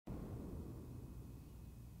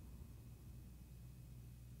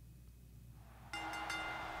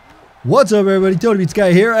What's up, everybody?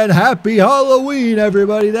 TonyPizzaGuy here, and happy Halloween,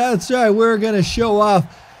 everybody. That's right, we're going to show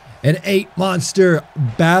off an 8-monster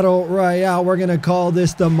battle royale. We're going to call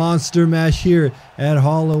this the Monster Mash here at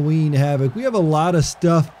Halloween Havoc. We have a lot of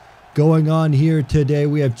stuff going on here today.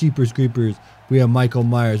 We have Jeepers Creepers, we have Michael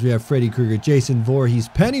Myers, we have Freddy Krueger, Jason Voorhees,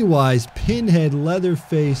 Pennywise, Pinhead,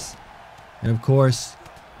 Leatherface, and of course,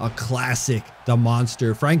 a classic, the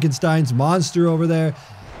monster, Frankenstein's monster over there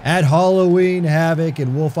at Halloween Havoc,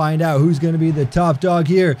 and we'll find out who's going to be the top dog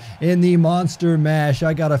here in the Monster Mash.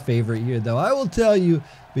 I got a favorite here, though. I will tell you,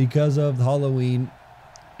 because of Halloween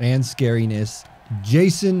and scariness,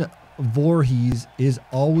 Jason Voorhees has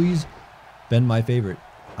always been my favorite.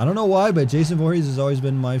 I don't know why, but Jason Voorhees has always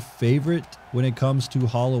been my favorite when it comes to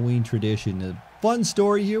Halloween tradition. A fun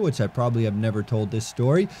story here, which I probably have never told this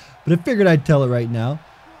story, but I figured I'd tell it right now.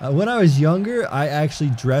 When I was younger, I actually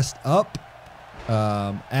dressed up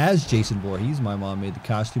as Jason Voorhees. My mom made the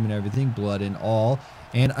costume and everything, blood and all,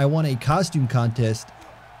 and I won a costume contest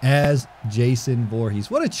as Jason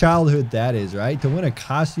Voorhees. What a childhood that is, right? To win a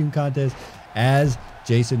costume contest as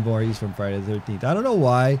Jason Voorhees from Friday the 13th. I don't know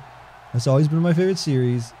why. That's always been my favorite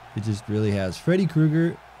series. It just really has. Freddy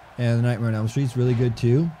Krueger and The Nightmare on Elm Street is really good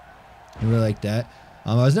too. I really like that.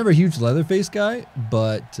 I was never a huge Leatherface guy,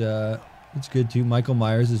 but it's good too. Michael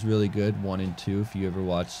Myers is really good, 1 and 2. If you ever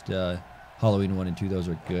watched Halloween 1 and 2, those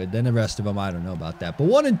are good. Then the rest of them, I don't know about that. But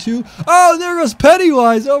 1 and 2, oh, there goes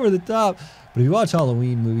Pennywise over the top. But if you watch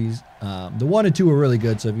Halloween movies, the 1 and 2 are really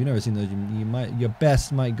good. So if you've never seen those, you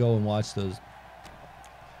might go and watch those.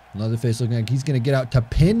 Leatherface looking like he's gonna get out to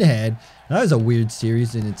Pinhead. That is a weird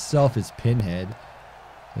series in itself. Is Pinhead?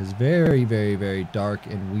 It's very, very, very dark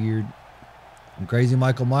and weird. And crazy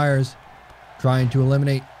Michael Myers trying to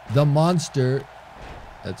eliminate the monster.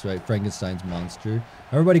 That's right, Frankenstein's monster.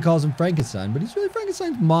 Everybody calls him Frankenstein, but he's really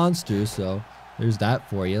Frankenstein's monster, so there's that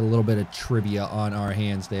for you. A little bit of trivia on our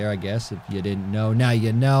hands there, I guess. If you didn't know, now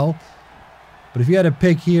you know. But if you had to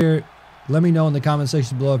pick here, let me know in the comment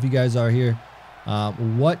section below if you guys are here.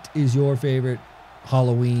 What is your favorite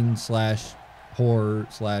Halloween / horror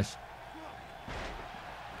 /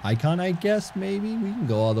 icon, I guess, maybe? We can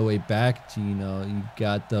go all the way back to, you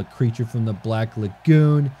got the creature from the Black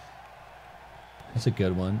Lagoon. That's a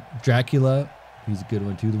good one. Dracula, he's a good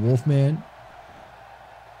one too. The Wolfman.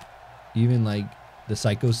 Even like the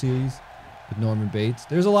Psycho series with Norman Bates.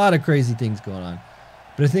 There's a lot of crazy things going on.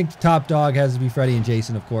 But I think the top dog has to be Freddy and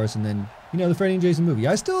Jason, of course. And then, the Freddy and Jason movie.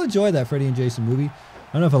 I still enjoy that Freddy and Jason movie.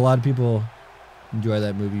 I don't know if a lot of people enjoy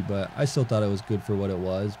that movie, but I still thought it was good for what it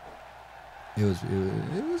was. It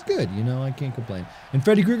was good, I can't complain. And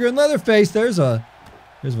Freddy Krueger and Leatherface, here's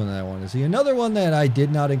one that I wanted to see. Another one that I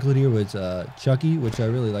did not include here was Chucky, which I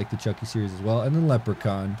really like the Chucky series as well. And then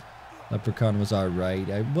Leprechaun. Leprechaun was alright.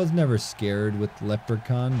 I was never scared with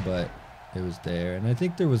Leprechaun, but it was there. And I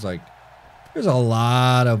think there's a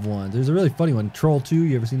lot of ones. There's a really funny one. Troll 2,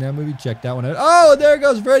 you ever seen that movie? Check that one out. Oh, there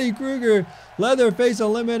goes Freddy Krueger. Leatherface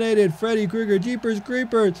eliminated Freddy Krueger. Jeepers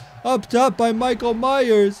Creepers up top by Michael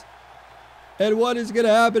Myers. And what is going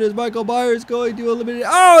to happen is Michael Myers going to eliminate...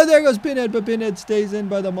 Oh, there goes Pinhead, but Pinhead stays in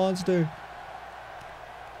by the monster.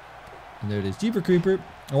 And there it is. Jeepers Creeper.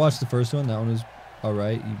 I watched the first one. That one was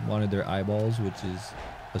alright. You wanted their eyeballs, which is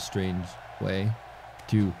a strange way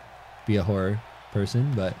to be a horror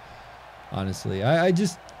person. But honestly, I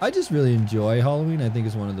just really enjoy Halloween. I think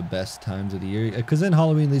it's one of the best times of the year. Because then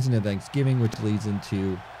Halloween leads into Thanksgiving, which leads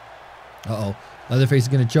into... Uh-oh. Leatherface is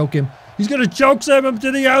going to choke him. He's going to choke slam him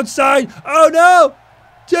to the outside. Oh, no.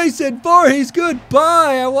 Jason Voorhees,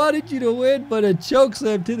 goodbye. I wanted you to win, but a choke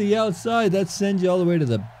slam to the outside. That sends you all the way to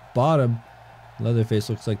the bottom.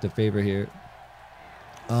 Leatherface looks like the favorite here.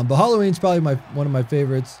 But Halloween's probably one of my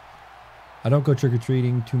favorites. I don't go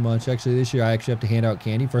trick-or-treating too much. Actually, this year I actually have to hand out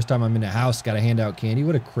candy. First time I'm in a house, got to hand out candy.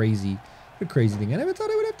 What a crazy thing. I never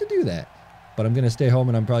thought I would have to do that. But I'm going to stay home,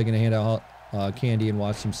 and I'm probably going to hand out candy and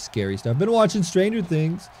watch some scary stuff. Been watching Stranger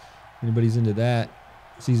Things. Anybody's into that?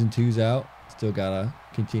 Season 2's out. Still gotta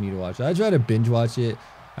continue to watch it. I try to binge watch it.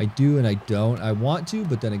 I do and I don't. I want to,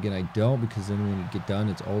 but then again I don't, because then when you get done,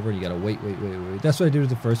 it's over and you gotta wait. That's what I did with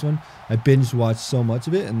the first one. I binge watched so much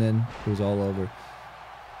of it and then it was all over.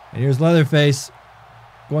 And here's Leatherface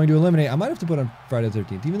going to eliminate. I might have to put on Friday the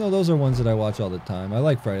 13th, even though those are ones that I watch all the time. I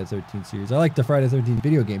like Friday the 13th series. I like the Friday the 13th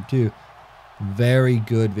video game too. Very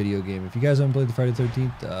good video game. If you guys haven't played the Friday the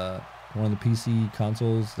 13th, one of the PC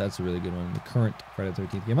consoles, that's a really good one. The current Friday the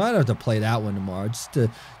 13th game. I might have to play that one tomorrow just to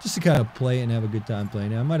kind of play it and have a good time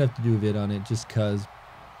playing it. I might have to do a vid on it just cause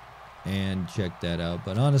and check that out.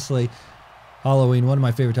 But honestly, Halloween, one of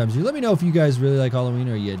my favorite times of year. Let me know if you guys really like Halloween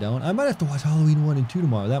or you don't. I might have to watch Halloween 1 and 2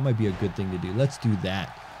 tomorrow. That might be a good thing to do. Let's do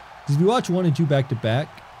that. Because if you watch 1 and 2 back to back,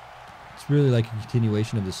 it's really like a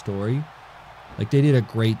continuation of the story. Like, they did a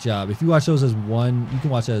great job. If you watch those as one, you can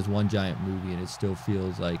watch that as one giant movie, and it still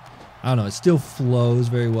feels like, I don't know, it still flows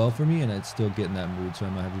very well for me, and I'd still get in that mood, so I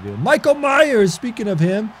might have to do it. Michael Myers, speaking of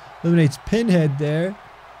him, eliminates Pinhead there.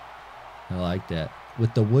 I like that.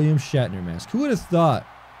 With the William Shatner mask. Who would have thought?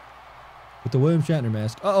 With the William Shatner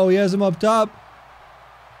mask. Uh-oh, he has him up top.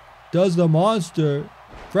 Does the monster.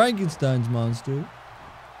 Frankenstein's monster.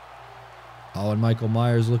 Oh, and Michael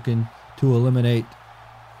Myers looking to eliminate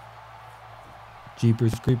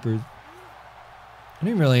Jeepers Creepers. I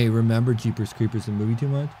don't really remember Jeepers Creepers the movie too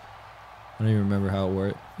much. I don't even remember how it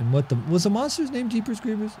worked. And was the monster's name Jeepers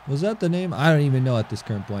Creepers? Was that the name? I don't even know at this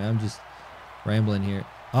current point. I'm just rambling here.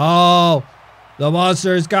 Oh, the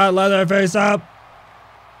monster's got Leatherface up.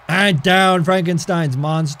 And down Frankenstein's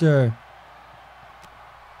monster.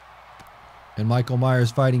 And Michael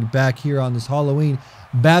Myers fighting back here on this Halloween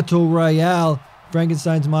Battle Royale.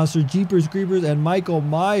 Frankenstein's monster, Jeepers Creepers, and Michael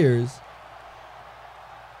Myers.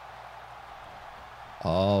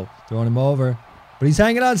 Oh, throwing him over. But he's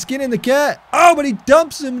hanging on, skinning the cat. Oh, but he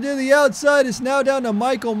dumps him to the outside. It's now down to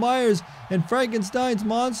Michael Myers and Frankenstein's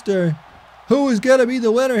monster. Who is going to be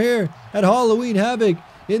the winner here at Halloween Havoc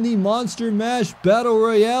in the Monster Mash Battle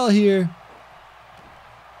Royale here?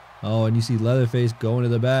 Oh, and you see Leatherface going to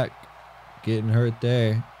the back. Getting hurt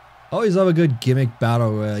there. Always love a good gimmick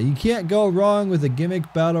battle royale. You can't go wrong with a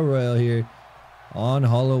gimmick battle royale here on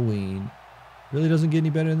Halloween. Really doesn't get any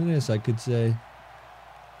better than this, I could say.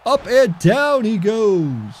 Up and down he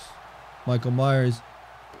goes. Michael Myers.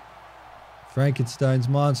 Frankenstein's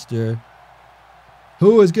monster.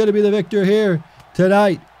 Who is going to be the victor here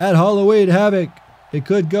tonight at Halloween Havoc? It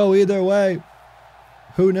could go either way.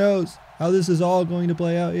 Who knows how this is all going to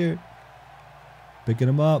play out here. Picking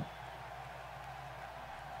him up.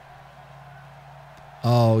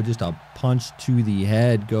 Oh, just a punch to the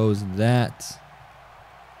head goes that.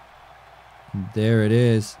 And there it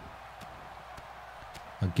is.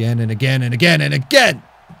 Again and again and again and again.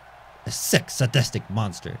 A sick, sadistic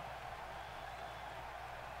monster.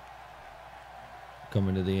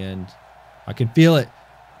 Coming to the end. I can feel it.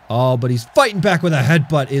 Oh, but he's fighting back with a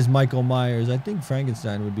headbutt is Michael Myers. I think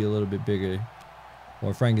Frankenstein would be a little bit bigger.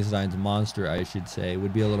 Or Frankenstein's monster, I should say,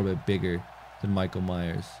 would be a little bit bigger than Michael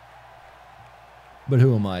Myers. But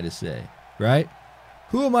who am I to say, right?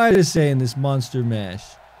 Who am I to say in this monster mash?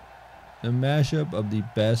 The mashup of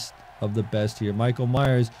the best here. Michael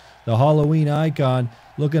Myers, the Halloween icon,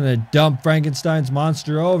 looking to dump Frankenstein's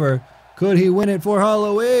monster over. Could he win it for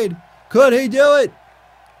Halloween? Could he do it?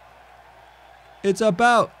 It's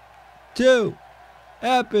about to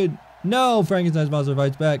happen. No, Frankenstein's monster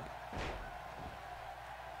fights back.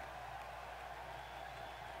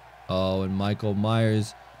 Oh, and Michael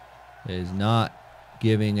Myers is not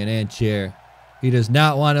giving an inch here. He does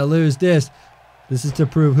not want to lose this. This is to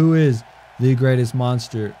prove who is the greatest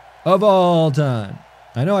monster of all time.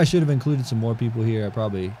 I know I should have included some more people here. I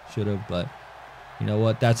probably should have, but you know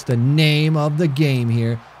what? That's the name of the game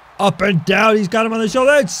here. Up and down. He's got him on the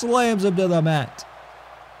shoulder and slams him to the mat.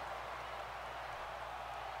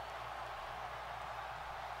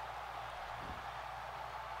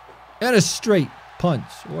 And a straight punch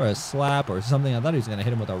or a slap or something. I thought he was going to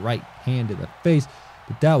hit him with a right hand to the face,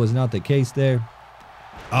 but that was not the case there.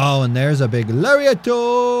 Oh, and there's a big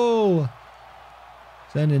lariato.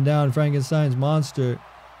 Sending down Frankenstein's monster.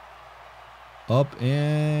 Up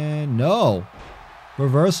and no.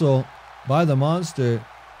 Reversal by the monster.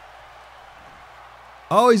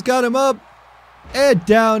 Oh, he's got him up. And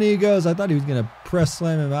down he goes. I thought he was going to press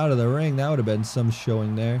slam him out of the ring. That would have been some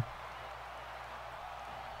showing there.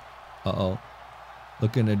 Uh-oh.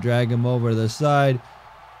 Looking to drag him over to the side.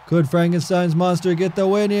 Could Frankenstein's monster get the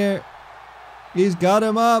win here? He's got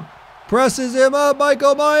him up. Presses him up.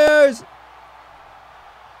 Michael Myers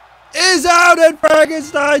is out, and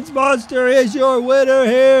Frankenstein's monster is your winner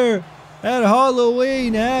here at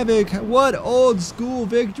Halloween Havoc. What old school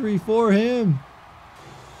victory for him.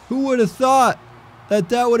 Who would have thought that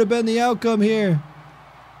that would have been the outcome here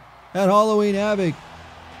at Halloween Havoc?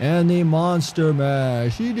 And the Monster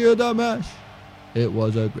Mash. He did the mash. It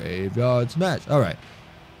was a graveyard smash. All right.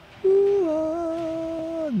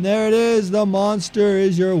 And there it is. The monster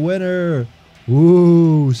is your winner.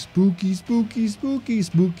 Ooh, spooky, spooky, spooky,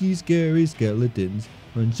 spooky, scary skeletons.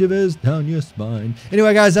 Run shivers down your spine.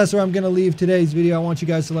 Anyway, guys, that's where I'm going to leave today's video. I want you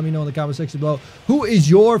guys to let me know in the comment section below. Who is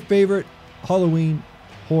your favorite Halloween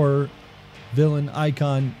horror villain,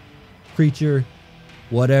 icon, creature,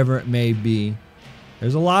 whatever it may be?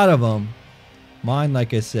 There's a lot of them. Mine,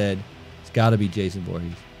 like I said, it's got to be Jason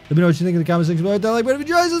Voorhees. Let me know what you think in the comment section below. Hit that like button if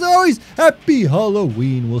you enjoyed. As always, happy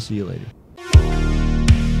Halloween. We'll see you later.